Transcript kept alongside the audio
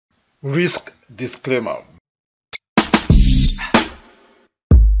Risk disclaimer.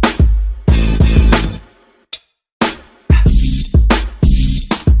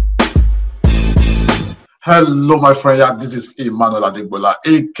 Hello, my friend. Yeah, this is Emmanuel Adegbola,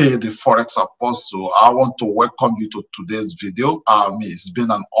 aka the Forex Apostle. I want to welcome you to today's video. It's been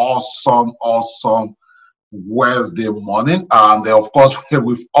an awesome Wednesday morning, and of course,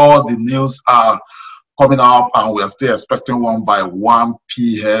 with all the news coming up, and we are still expecting one by 1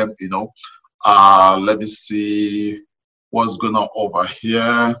 p.m. Let me see what's going on over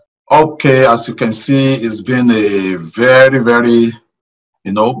here. Okay, as you can see, it's been a very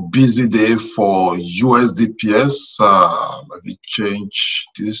busy day for USDPS. Let me change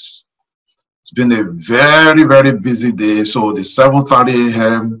this. It's been a very busy day. So the 7:30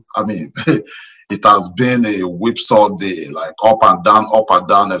 a.m. It has been a whipsaw day, like up and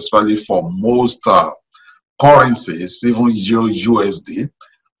down, especially for most currencies, even USD.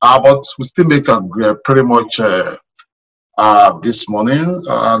 But we still make a pretty much this morning.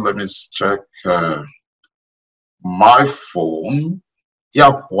 Let me check my phone.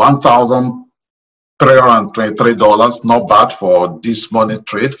 Yeah, $1,323, not bad for this morning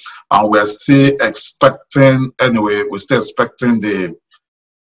trade. And we're still expecting, anyway, we're still expecting the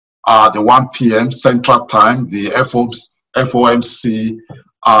 1 p.m. Central Time, the FOMC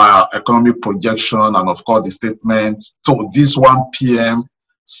economic projection, and of course the statement. So this 1 p.m.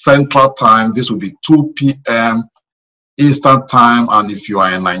 Central Time, this will be 2 p.m. Eastern Time, and if you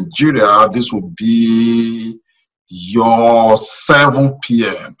are in Nigeria, this will be your 7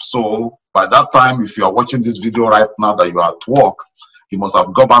 p.m. So by that time, if you are watching this video right now that you are at work, you must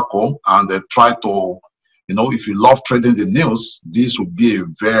have gone back home and try to, if you love trading the news, this would be a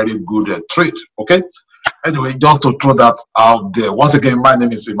very good trade. Okay. Anyway, just to throw that out there. Once again, my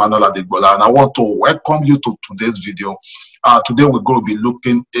name is Emmanuel Adegbola, and I want to welcome you to today's video. Today we're going to be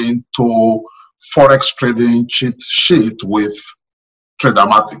looking into Forex trading cheat sheet with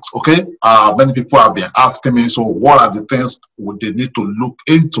Tradermatic. Okay, many people have been asking me, so what are the things would they need to look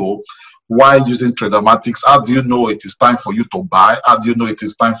into while using Tradermatic? How do you know it is time for you to buy? How do you know it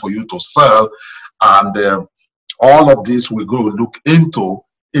is time for you to sell? And all of this we're going to look into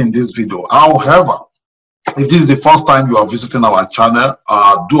in this video. However, if this is the first time you are visiting our channel,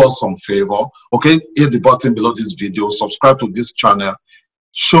 do us some favor. Okay, hit the button below this video, subscribe to this channel,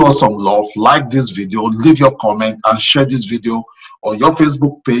 show us some love, like this video, leave your comment, and share this video on your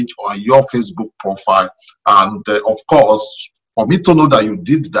Facebook page or your Facebook profile. And of course, for me to know that you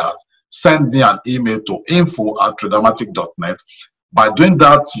did that, send me an email to info@tradermatic.net. By doing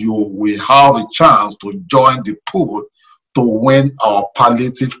that, you will have a chance to join the pool to win our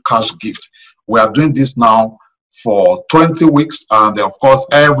palliative cash gift. We are doing this now for 20 weeks, and of course,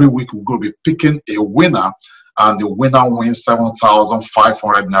 every week we're going to be picking a winner, and the winner wins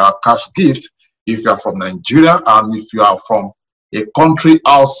 7,500 Naira cash gift if you are from Nigeria, and if you are from a country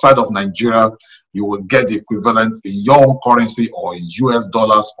outside of Nigeria, you will get the equivalent in your own currency or in US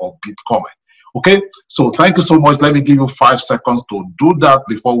dollars or Bitcoin. Okay, so thank you so much. Let me give you 5 seconds to do that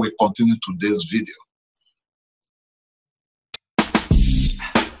before we continue today's video.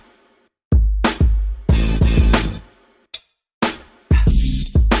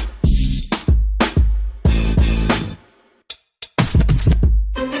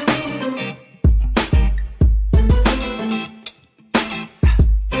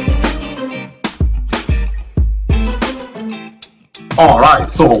 All right,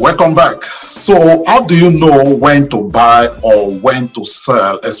 so welcome back. So how do you know when to buy or when to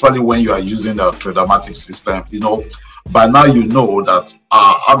sell, especially when you are using a Tradermatic system? By now you know that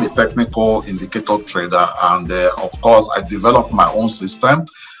I'm a technical indicator trader, and of course I developed my own system,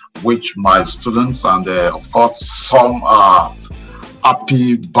 which my students and of course some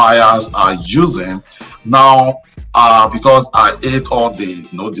happy buyers are using now. Because I ate all the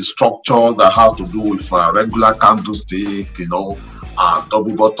the structures that has to do with regular candlestick,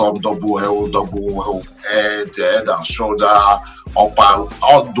 double bottom, double head and shoulder,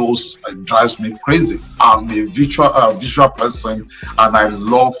 all those drives me crazy. I'm a visual person, and I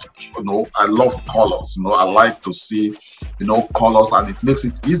love colors. I like to see colors, and it makes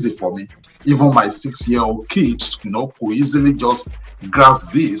it easy for me. Even my 6-year-old kids could easily just grasp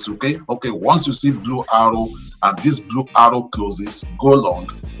this. Okay, once you see blue arrow and this blue arrow closes, go long.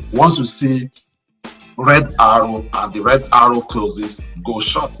 Once you see red arrow and the red arrow closes, go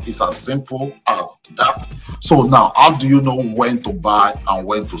short. It's as simple as that. So now, how do you know when to buy and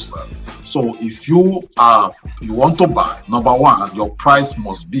when to sell? So if you want to buy, number one, your price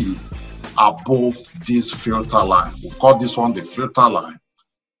must be above this filter line. We call this one the filter line.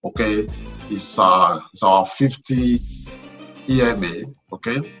 Okay, it's our 50 EMA.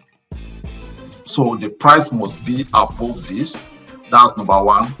 Okay, So the price must be above this. That's number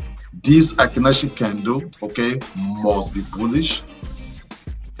one. This Akenashi candle, okay, must be bullish.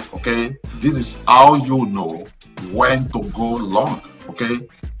 Okay, this is how you know when to go long. Okay,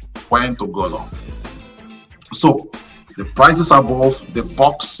 when to go long. So the price is above, the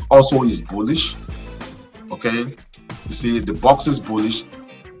box also is bullish. Okay, you see the box is bullish,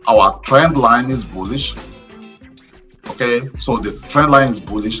 our trend line is bullish. Okay, so the trend line is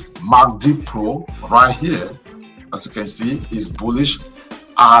bullish. MACD Pro right here, as you can see, is bullish,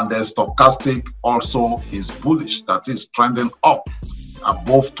 and the stochastic also is bullish, that is trending up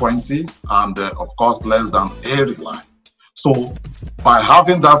above 20 and of course less than 80 line. So by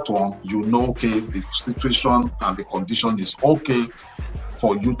having that one, you know, okay, the situation and the condition is okay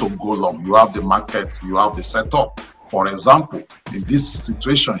for you to go long. You have the market, you have the setup. For example, in this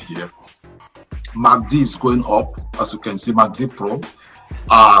situation here, MACD is going up, as you can see, MACD Pro.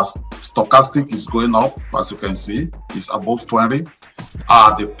 Stochastic is going up, as you can see, it's above 20.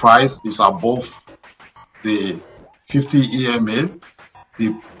 The price is above the 50 EMA.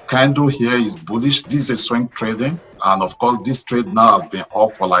 The candle here is bullish. This is swing trading, and of course this trade now has been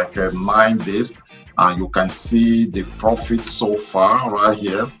up for like 9 days, and you can see the profit so far right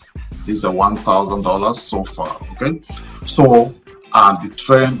here. This is $1,000 so far. Okay, so and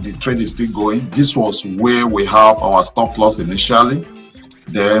the trade is still going. This was where we have our stop loss initially.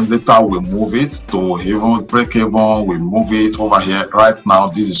 Then later we move it to even break even, we move it over here. Right now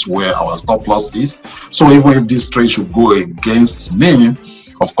this is where our stop loss is. So even if this trade should go against me,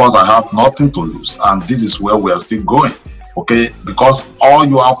 of course I have nothing to lose, and this is where we are still going. Okay, because all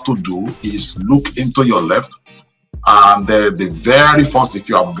you have to do is look into your left, and the very first, if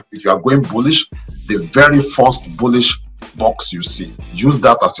you are going bullish, the very first bullish box you see, use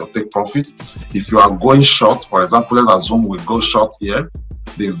that as your take profit. If you are going short, for example, let's assume we go short here,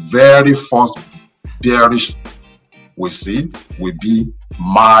 the very first bearish we see will be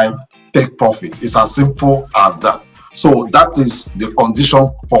my take profit. It's as simple as that. So that is the condition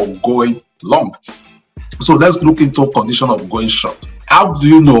for going long. So let's look into condition of going short. How do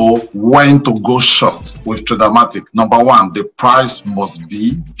you know when to go short with Tradermatic? Number one, the price must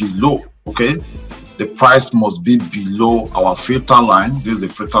be below. Okay, the price must be below our filter line. This is the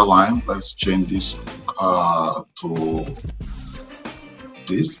filter line. Let's change this to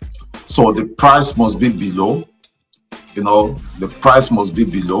this. So the price must be below. You know, the price must be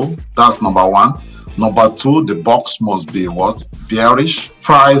below. That's number one. Number two, the box must be what? Bearish.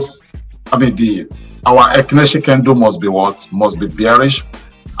 Price, I mean our Akenashi candle must be what? Must be bearish.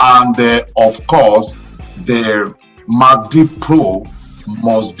 And of course, the MACD Pro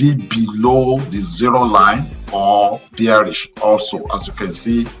must be below the zero line or bearish. Also, as you can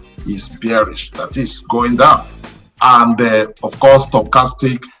see, is bearish. That is going down. And of course,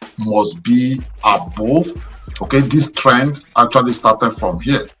 stochastic must be above. Okay, this trend actually started from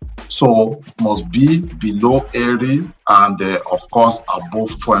here, so must be below 80 and of course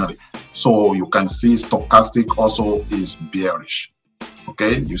above 20. So you can see stochastic also is bearish.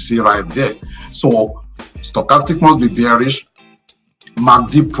 Okay, you see right there. So stochastic must be bearish,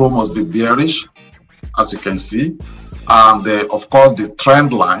 MACD Pro must be bearish, as you can see, and of course the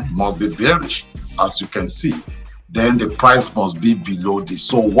trend line must be bearish, as you can see. Then the price must be below this.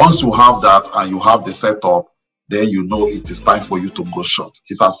 So once you have that and you have the setup, then you know it is time for you to go short.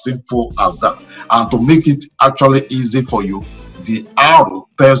 It's as simple as that. And to make it actually easy for you, the arrow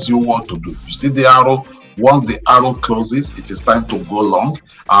tells you what to do. You see the arrow? Once the arrow closes, it is time to go long.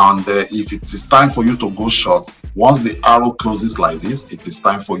 And if it is time for you to go short, once the arrow closes like this, it is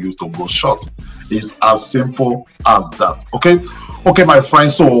time for you to go short. It's as simple as that. Okay, my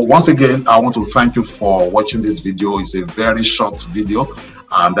friends, so once again I want to thank you for watching this video. It's a very short video,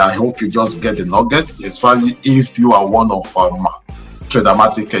 and I hope you just get the nugget, especially if you are one of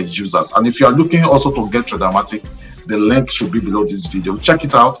Tradermatic users. And if you are looking also to get Tradermatic, the link should be below this video. Check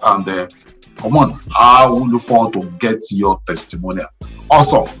it out, and come on, I will look forward to get your testimonial.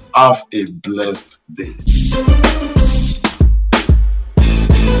 Also, have a blessed day.